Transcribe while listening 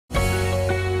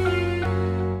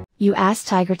You ask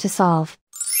Tiger to solve.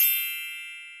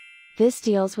 This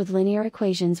deals with linear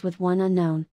equations with one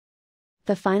unknown.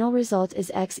 The final result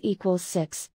is x equals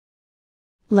 6.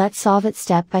 Let's solve it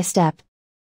step by step.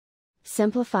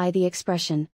 Simplify the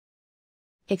expression.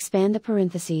 Expand the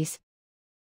parentheses.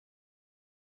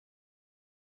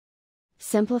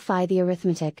 Simplify the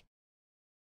arithmetic.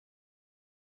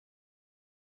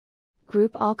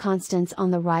 Group all constants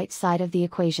on the right side of the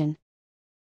equation.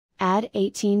 Add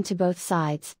 18 to both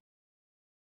sides.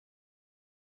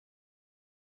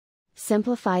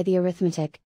 Simplify the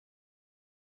arithmetic.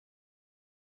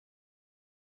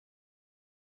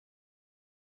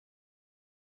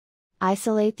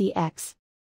 Isolate the x.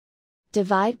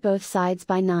 Divide both sides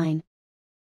by 9.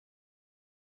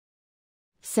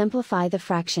 Simplify the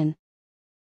fraction.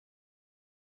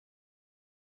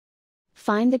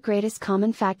 Find the greatest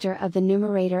common factor of the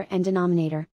numerator and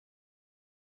denominator.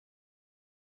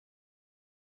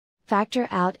 Factor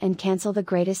out and cancel the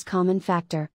greatest common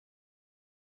factor.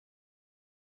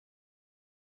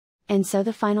 And so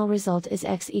the final result is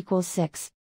x equals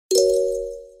 6.